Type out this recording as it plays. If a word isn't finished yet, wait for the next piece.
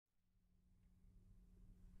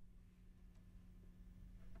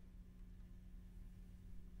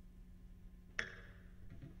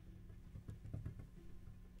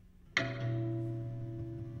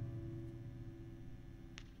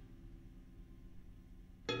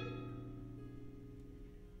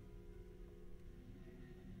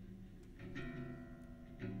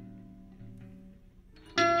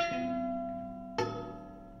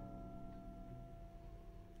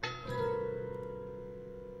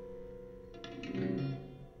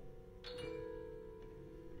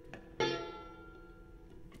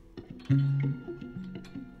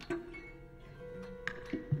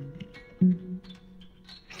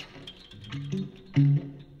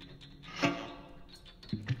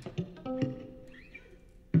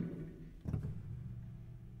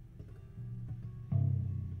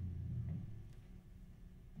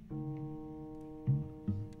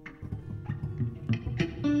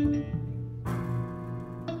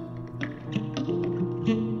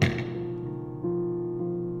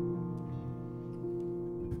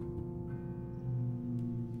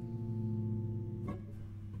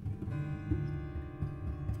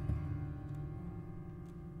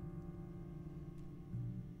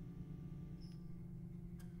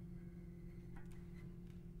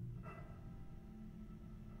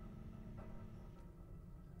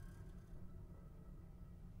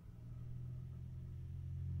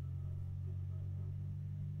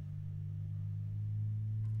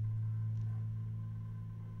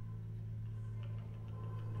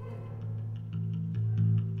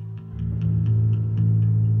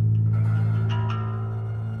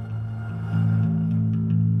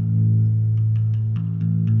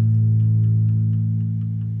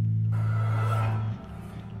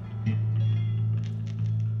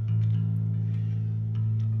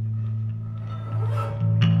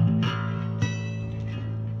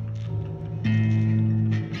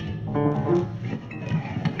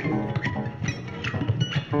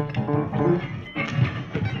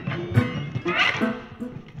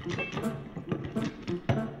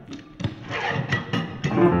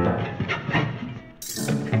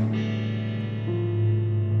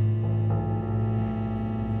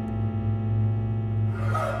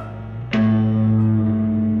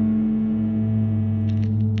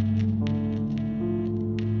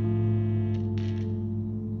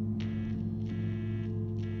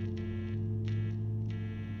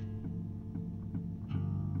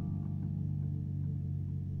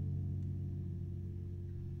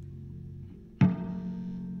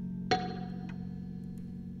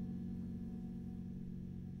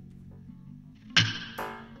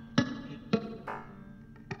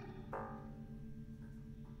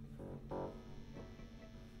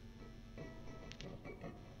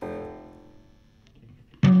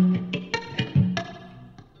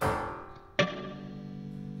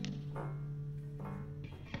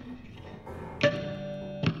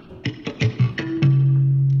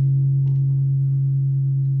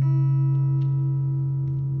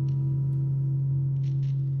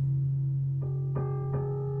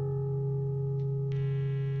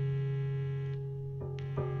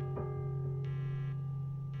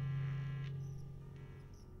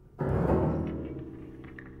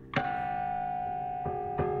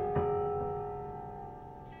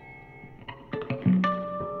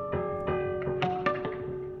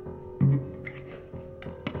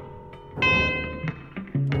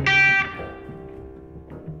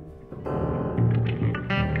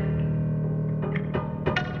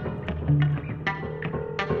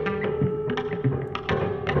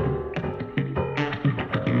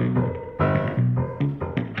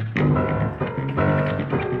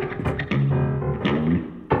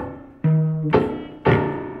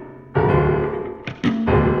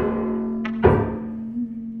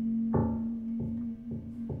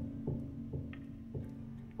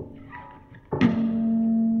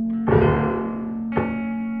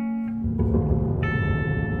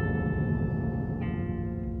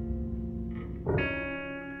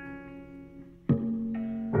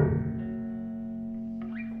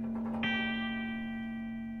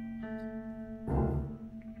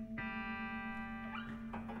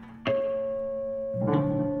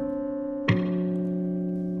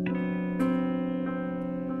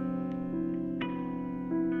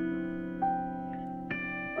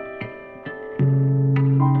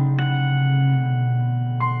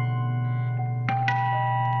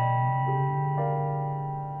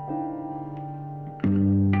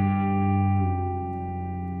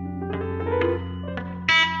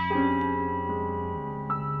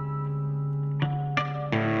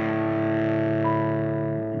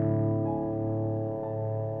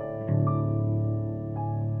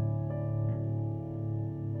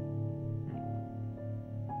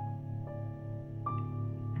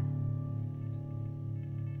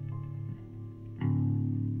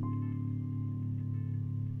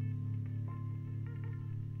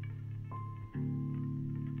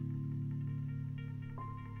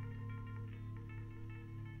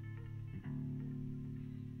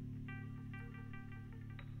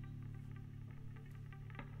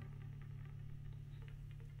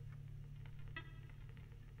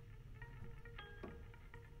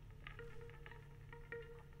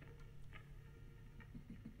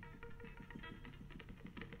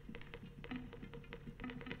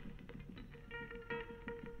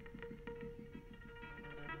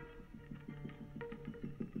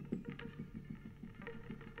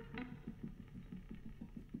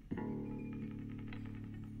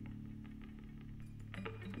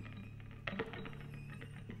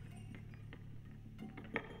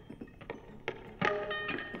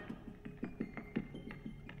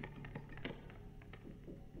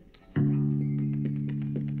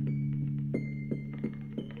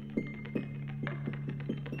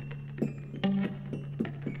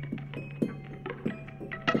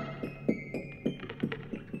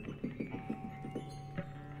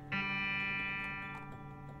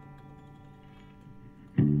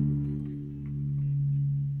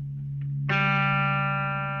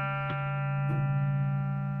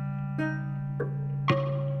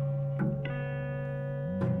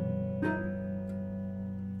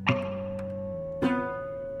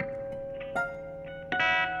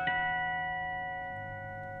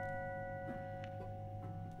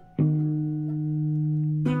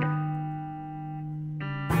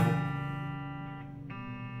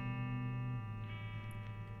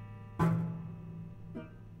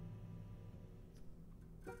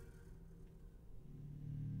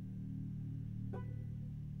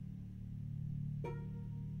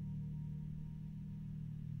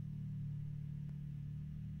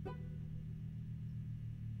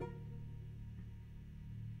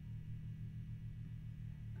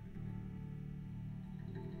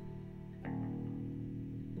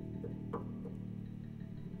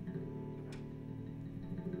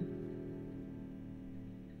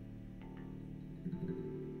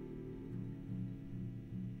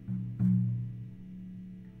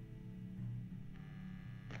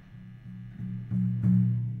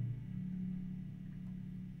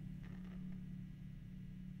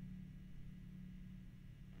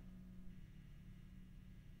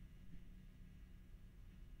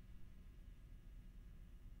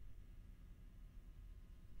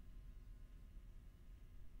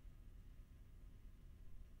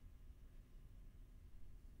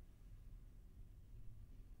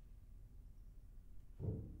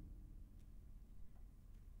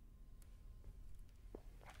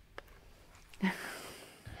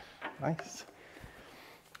Nice.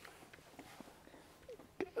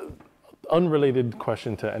 Unrelated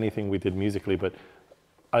question to anything we did musically, but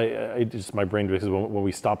I just, my brain, because when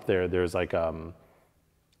we stopped there, there's like a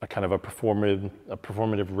kind of a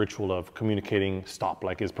performative ritual of communicating stop.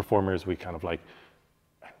 Like as performers, we kind of like,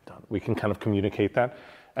 we can kind of communicate that.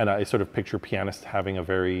 And I sort of picture pianists having a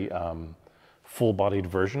very full-bodied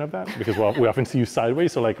version of that, because we often see you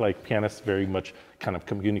sideways. So like pianists very much kind of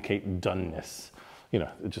communicate doneness. You know,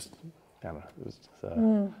 it just, I don't know, it was just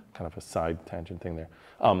kind of a side tangent thing there.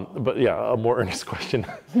 But yeah, a more earnest question.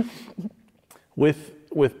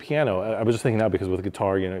 With piano, I was just thinking now, because with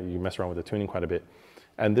guitar, you know, you mess around with the tuning quite a bit.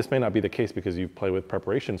 And this may not be the case because you play with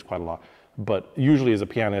preparations quite a lot. But usually as a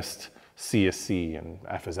pianist, C is C and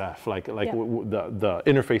F is F. Like yeah. The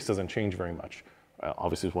interface doesn't change very much.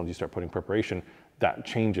 Obviously, once you start putting preparation, that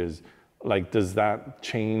changes. Like, does that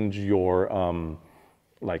change your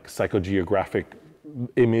like psychogeographic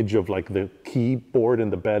image of like the keyboard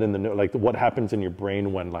and the bed and the note? Like, what happens in your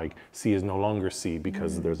brain when like C is no longer C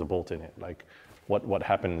because there's a bolt in it? Like, what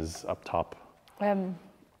happens up top?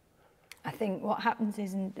 I think what happens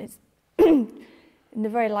is, it's in the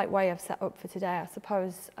very light way I've set up for today, I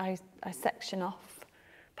suppose I section off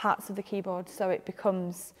parts of the keyboard so it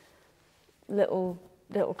becomes little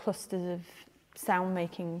clusters of sound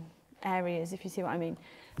making areas, if you see what I mean.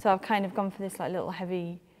 So I've kind of gone for this like little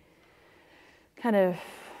heavy kind of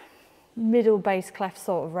middle bass clef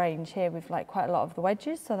sort of range here with like quite a lot of the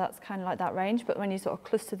wedges, so that's kind of like that range. But when you sort of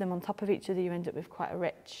cluster them on top of each other, you end up with quite a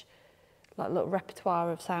rich like little repertoire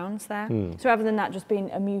of sounds there. So rather than that just being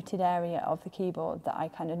a muted area of the keyboard that I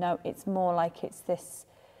kind of know, it's more like it's this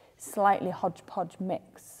slightly hodgepodge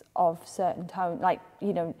mix of certain tone, like,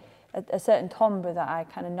 you know, a certain timbre that I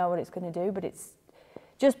kind of know what it's going to do, but it's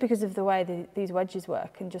just because of the way these wedges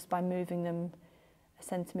work, and just by moving them a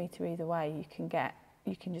centimetre either way, you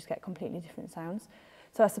can just get completely different sounds.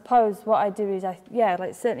 So I suppose what I do is,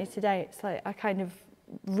 like certainly today, it's like I kind of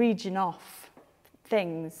region off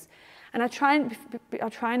things. And I try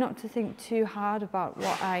not to think too hard about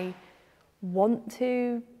what I want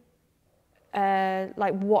to,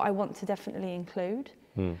 like what I want to definitely include,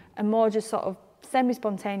 and more just sort of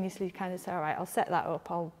semi-spontaneously kind of say, all right, I'll set that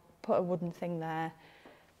up, I'll put a wooden thing there,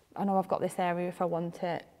 I know I've got this area if I want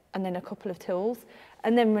it, and then a couple of tools.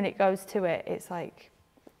 And then when it goes to it, it's like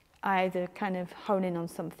I either kind of hone in on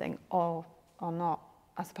something or not,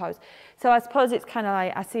 I suppose. So I suppose it's kind of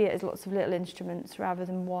like, I see it as lots of little instruments rather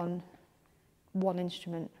than one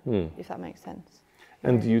instrument, if that makes sense.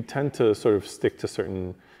 And do you tend to sort of stick to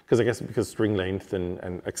certain, because I guess because string length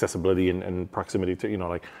and accessibility and proximity to, you know,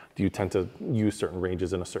 like, do you tend to use certain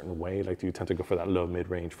ranges in a certain way? Like, do you tend to go for that low mid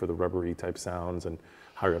range for the rubbery type sounds and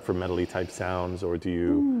higher up for metally type sounds, or do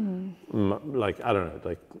you like, I don't know,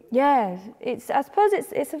 like? Yeah, I suppose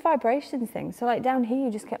it's a vibration thing. So like down here,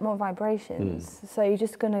 you just get more vibrations. So you're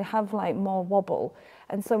just going to have like more wobble.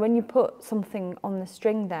 And so when you put something on the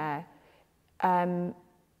string there,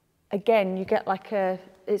 again, you get like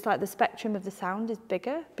it's like the spectrum of the sound is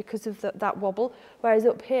bigger because of that wobble, whereas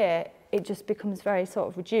up here, it just becomes very sort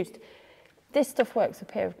of reduced. This stuff works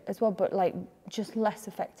up here as well, but like just less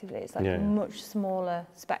effectively. It's like a much smaller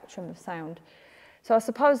spectrum of sound. So I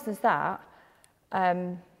suppose there's that.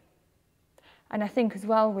 And I think as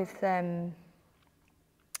well with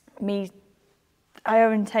me, I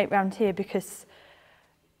orientate round here because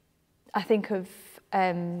I think of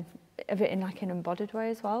it in like an embodied way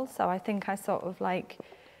as well. So I think I sort of like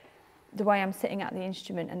the way I'm sitting at the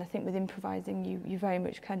instrument, and I think with improvising, you very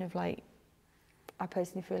much kind of like, I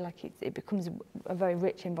personally feel like it becomes a very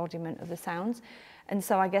rich embodiment of the sounds. And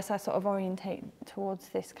so I guess I sort of orientate towards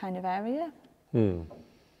this kind of area. And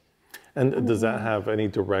does that have any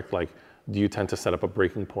direct, like, do you tend to set up a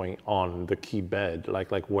breaking point on the key bed?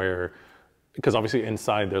 Like where, because obviously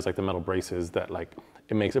inside there's like the metal braces that like,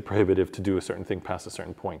 it makes it prohibitive to do a certain thing past a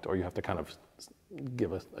certain point, or you have to kind of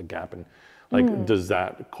give a gap. And like, does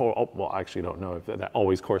that, well, I actually don't know if that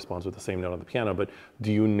always corresponds with the same note on the piano, but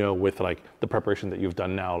do you know with like the preparation that you've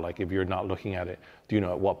done now, like if you're not looking at it, do you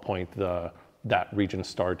know at what point that region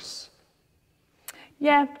starts?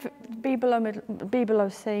 Yeah, B below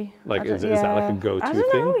C. Like, is that like a go-to thing? I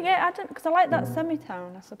don't know, yeah, I don't, because I like that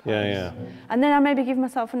semitone, I suppose. Yeah, yeah. And then I maybe give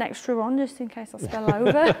myself an extra one just in case I spell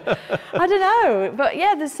over. I don't know, but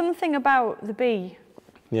yeah, there's something about the B.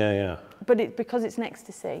 Yeah, yeah. But because it's next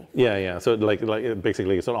to C. Yeah, yeah. So like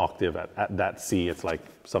basically it's an octave at that C, it's like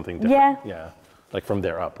something different. Yeah. Yeah. Like from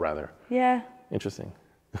there up, rather. Yeah. Interesting.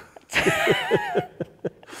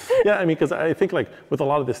 Yeah, I mean, because I think like with a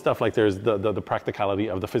lot of this stuff, like there's the practicality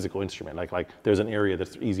of the physical instrument. Like there's an area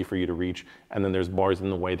that's easy for you to reach, and then there's bars in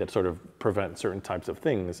the way that sort of prevent certain types of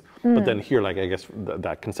things. But then here, like I guess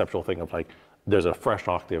that conceptual thing of like there's a fresh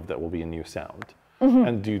octave that will be a new sound.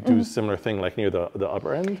 And do you do a similar thing like near the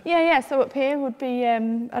upper end? Yeah, yeah. So up here would be,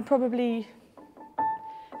 I'd probably,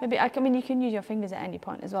 maybe, I mean, you can use your fingers at any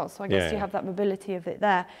point as well. So I guess you have that mobility of it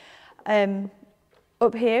there.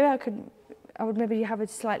 Up here, I would maybe have a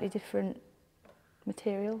slightly different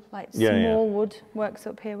material, like small wood works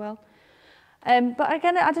up here well. But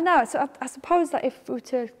again, I don't know. So I suppose that if we were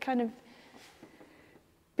to kind of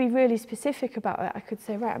be really specific about it, I could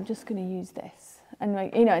say, right, I'm just going to use this. And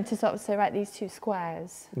like, you know, and to sort of say, right, these two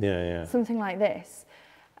squares, something like this.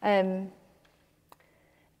 I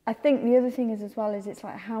think the other thing is as well is it's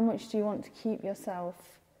like, how much do you want to keep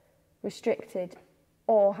yourself restricted,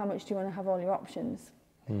 or how much do you want to have all your options?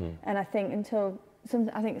 And I think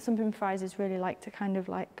I think some improvisers really like to kind of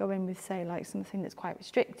like go in with, say, like something that's quite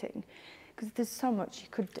restricting, because there's so much you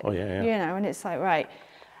could do, you know, and it's like, right.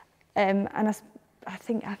 And I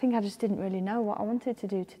think I just didn't really know what I wanted to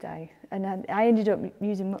do today, and I ended up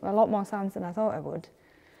using a lot more sounds than I thought I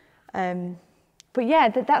would. But yeah,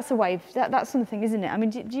 that's a way. That's something, isn't it? I mean,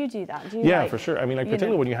 do you do that? Do you, yeah, for sure. I mean, like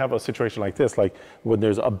particularly when you have a situation like this, like when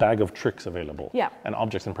there's a bag of tricks available, and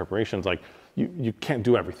objects and preparations, like you can't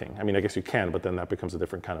do everything. I mean, I guess you can, but then that becomes a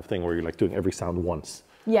different kind of thing where you're like doing every sound once.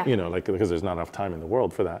 Yeah. You know, like because there's not enough time in the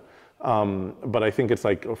world for that. But I think it's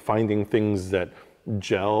like finding things that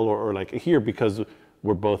gel or like here, because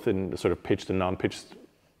we're both in sort of pitched and non-pitched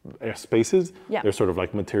spaces. Yeah. There's sort of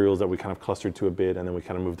like materials that we kind of clustered to a bit, and then we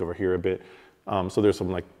kind of moved over here a bit. So there's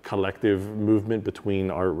some like collective movement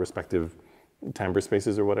between our respective timbre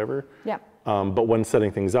spaces or whatever. Yeah. But when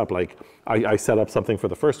setting things up, like I set up something for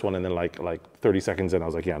the first one, and then like 30 seconds in, I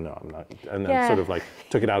was like, yeah, no, I'm not, and then sort of like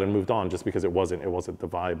took it out and moved on, just because it wasn't the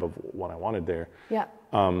vibe of what I wanted there. Yeah.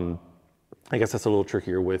 I guess that's a little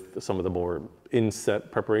trickier with some of the more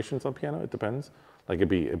inset preparations on piano. It depends. Like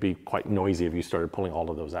it'd be quite noisy if you started pulling all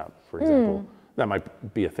of those out, for example. That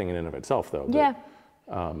might be a thing in and of itself, though. But, yeah.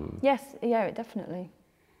 Yes. Yeah. Definitely.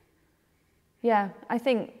 Yeah. I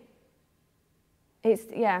think it's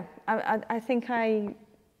I think I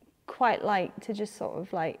quite like to just sort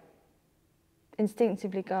of like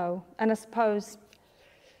instinctively go, and I suppose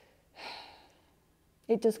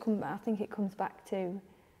it does come. I think it comes back to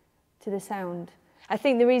the sound. I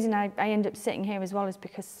think the reason I end up sitting here as well is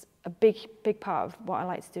because a big part of what I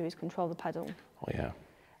like to do is control the pedal. Oh yeah.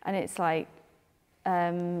 And it's like, you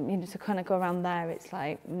know, to kind of go around there, it's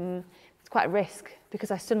like, it's quite a risk, because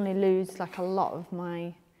I suddenly lose like a lot of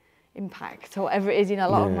my impact, or whatever it is, you know, a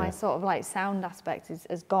lot of my sort of like sound aspect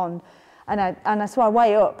is gone. And so I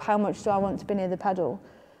weigh up how much do I want to be near the pedal.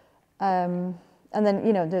 And then,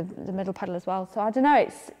 you know, the middle pedal as well. So I don't know,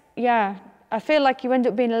 I feel like you end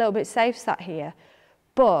up being a little bit safe sat here,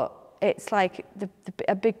 but it's like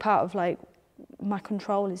a big part of like my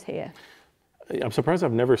control is here. I'm surprised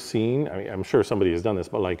I've never seen, I mean, I'm sure somebody has done this,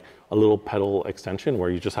 but like a little pedal extension where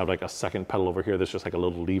you just have like a second pedal over here that's just like a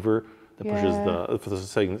little lever that pushes for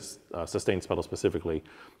the sustained pedal specifically,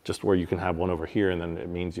 just where you can have one over here, and then it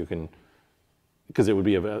means you can, because it would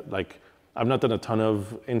be like, I've not done a ton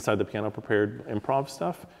of inside the piano prepared improv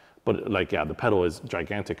stuff, but like, the pedal is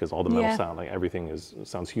gigantic because all the metal sound, like everything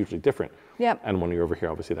sounds hugely different. Yep. And when you're over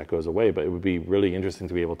here, obviously that goes away, but it would be really interesting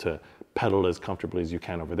to be able to pedal as comfortably as you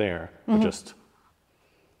can over there, but just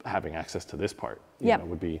having access to this part, you know,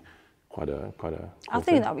 would be quite a cool I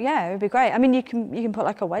think that, it would be great. I mean, you can put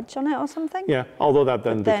like a wedge on it or something. Yeah, although that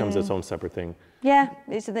then becomes its own separate thing. Yeah,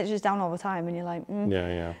 it's just down all the time, and you're like,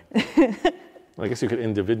 Yeah. Well, I guess you could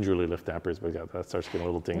individually lift dampers, but that starts getting a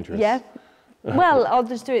little dangerous. Yeah. Well, I'll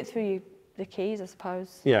just do it through the keys, I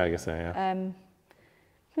suppose. Yeah, I guess so,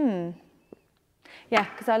 yeah. Yeah,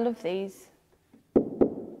 because I love these.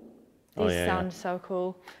 These yeah, sound so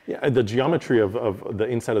cool. Yeah, the geometry of the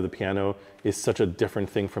inside of the piano is such a different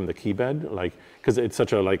thing from the key bed, like, because it's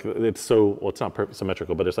such a, like, it's so, well, it's not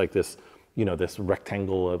symmetrical, but it's like this, you know, this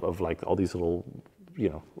rectangle of like all these little, you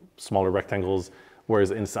know, smaller rectangles,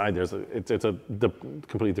 whereas inside there's the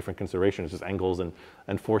completely different consideration. It's just angles and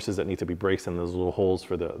forces that need to be braced, and those little holes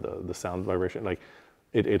for the sound vibration. Like,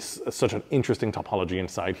 it's such an interesting topology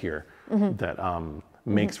inside here that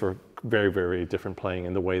makes for very, very different playing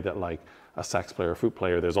in the way that, like, a sax player, a flute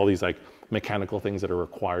player, there's all these like mechanical things that are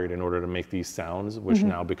required in order to make these sounds, which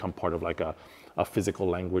now become part of like a physical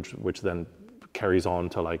language, which then carries on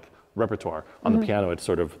to like repertoire. On the piano, it's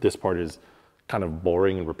sort of, this part is kind of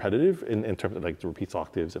boring and repetitive in terms of like the repeats,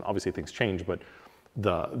 octaves, and obviously things change, but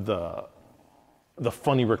the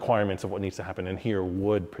funny requirements of what needs to happen in here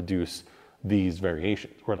would produce these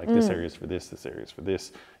variations, where like this area is for this area is for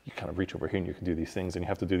this. You kind of reach over here and you can do these things, and you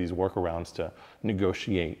have to do these workarounds to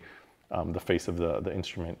negotiate the face of the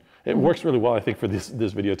instrument. It works really well, I think, for this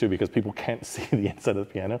video too, because people can't see the inside of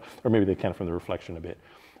the piano, or maybe they can from the reflection a bit.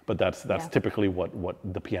 But that's typically what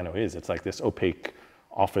the piano is. It's like this opaque,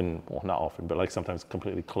 often, well, not often, but like sometimes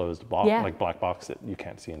completely closed box, like black box that you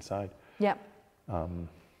can't see inside. Yeah.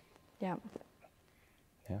 Yeah.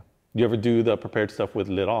 Do you ever do the prepared stuff with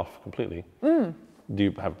lid off completely? Do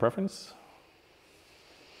you have a preference?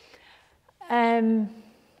 I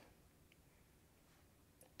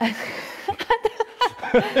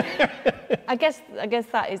guess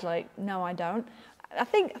that is like, no, I don't. I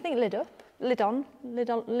think lid up, lid on,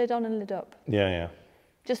 and lid up. Yeah.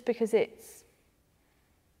 Just because it's.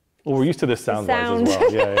 Well, we're used to this sound-wise as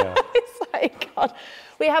well. Yeah. It's like, God,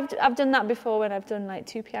 I've done that before when I've done like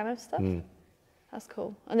two piano stuff. That's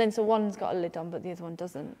cool. And then so one's got a lid on, but the other one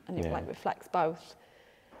doesn't, and it like reflects both.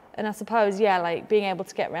 And I suppose, like being able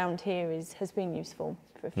to get around here has been useful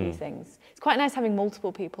for a few things. It's quite nice having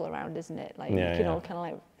multiple people around, isn't it? Like you can all kind of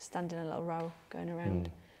like stand in a little row going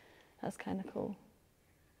around. That's kind of cool.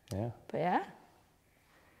 Yeah. But yeah,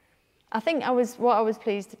 I think what I was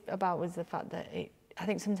pleased about was the fact that I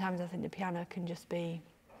think sometimes the piano can just be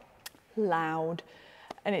loud,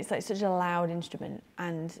 and it's like such a loud instrument,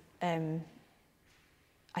 and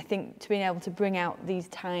I think to being able to bring out these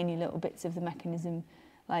tiny little bits of the mechanism,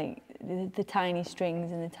 like the tiny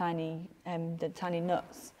strings and the tiny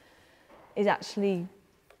nuts, is actually,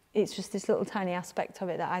 it's just this little tiny aspect of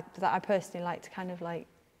it that I personally like to kind of like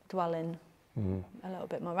dwell in a little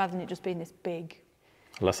bit more, rather than it just being this big.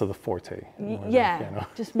 Less of the forte. Yeah,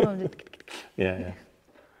 just more of the. Yeah.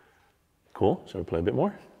 Cool. Shall we play a bit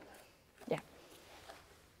more? Yeah.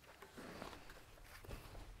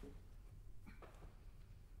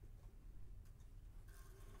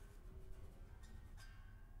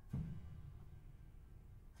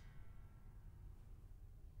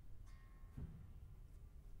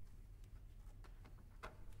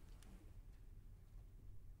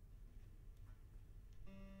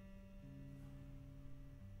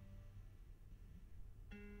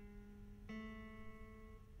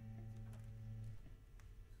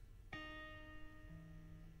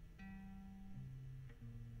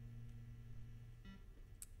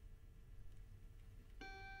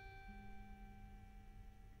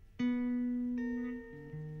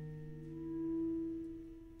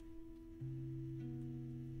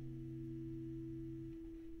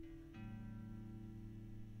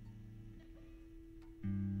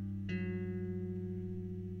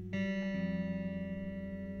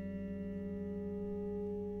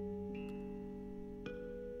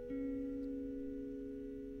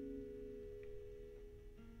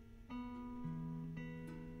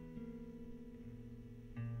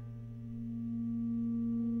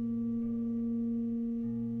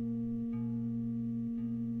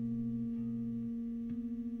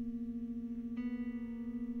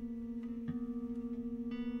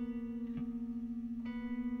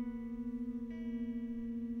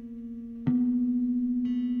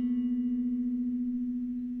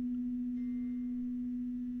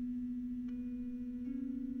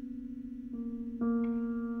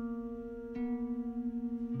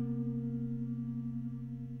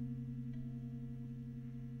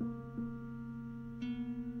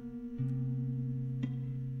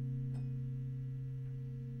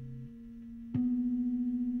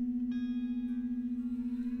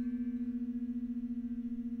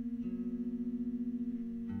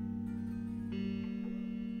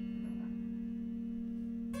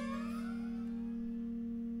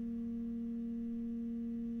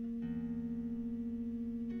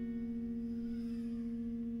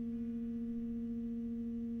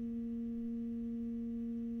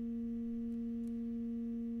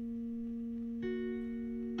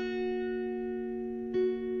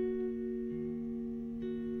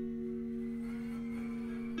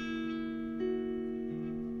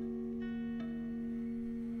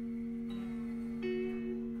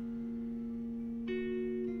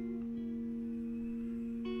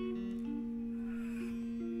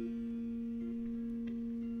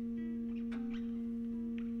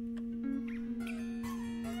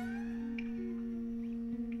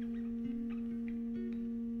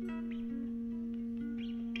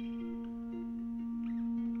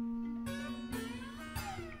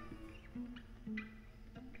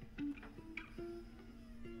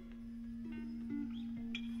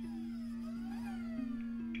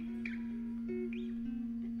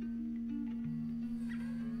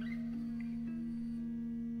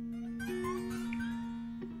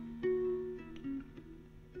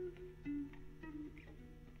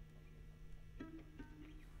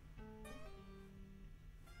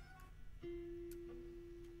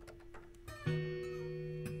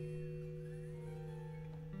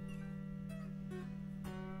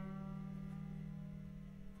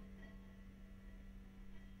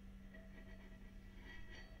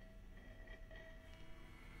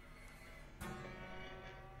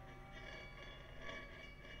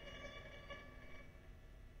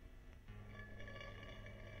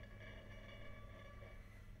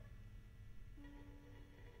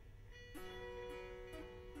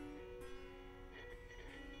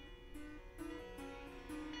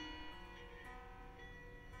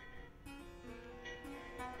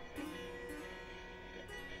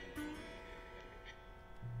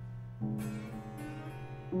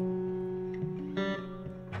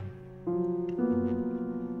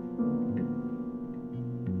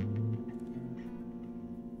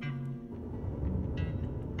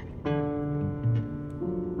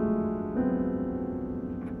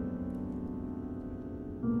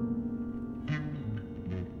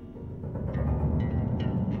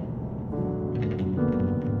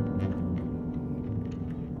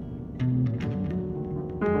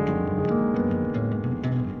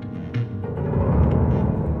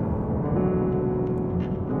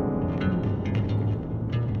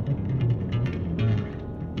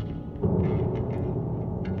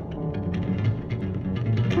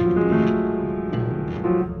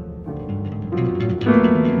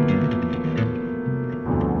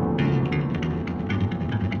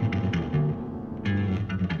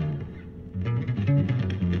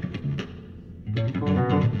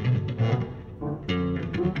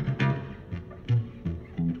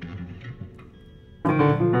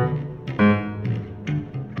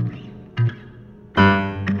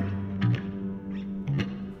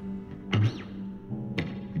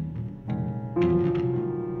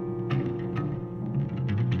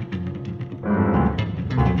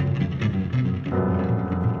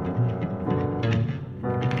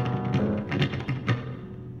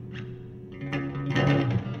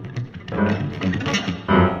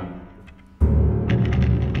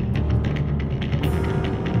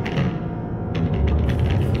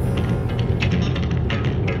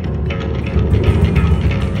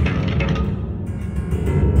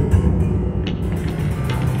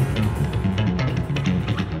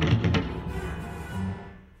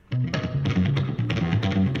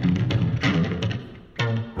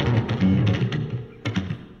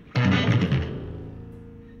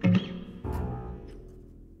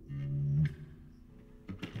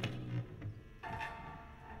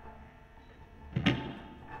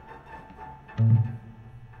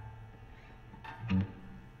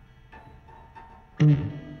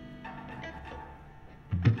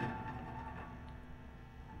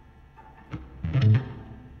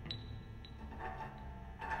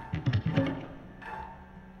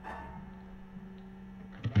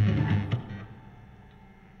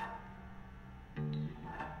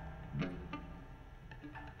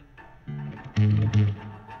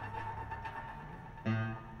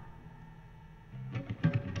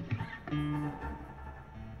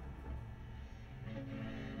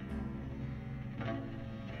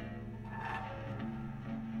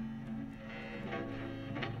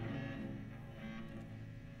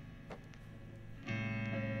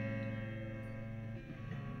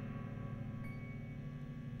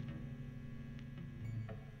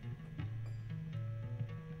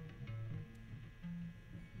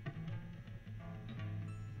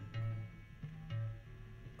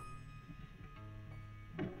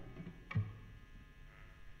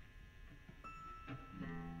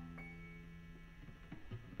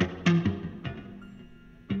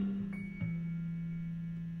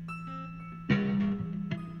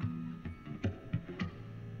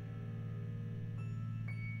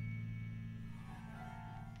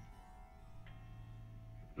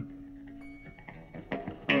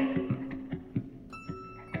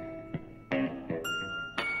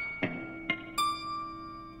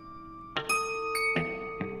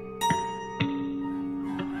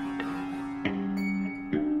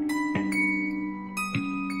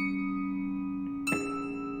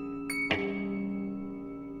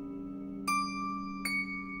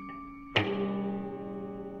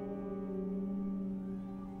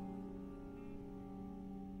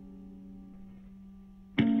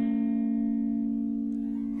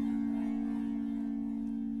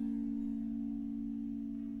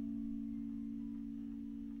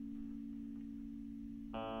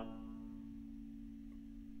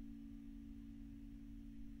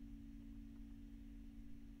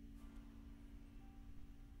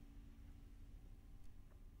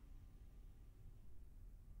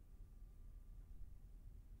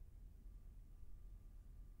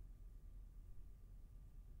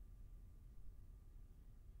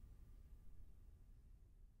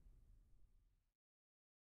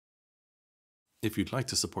 If you'd like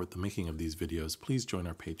to support the making of these videos, please join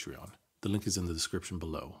our Patreon. The link is in the description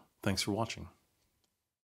below. Thanks for watching.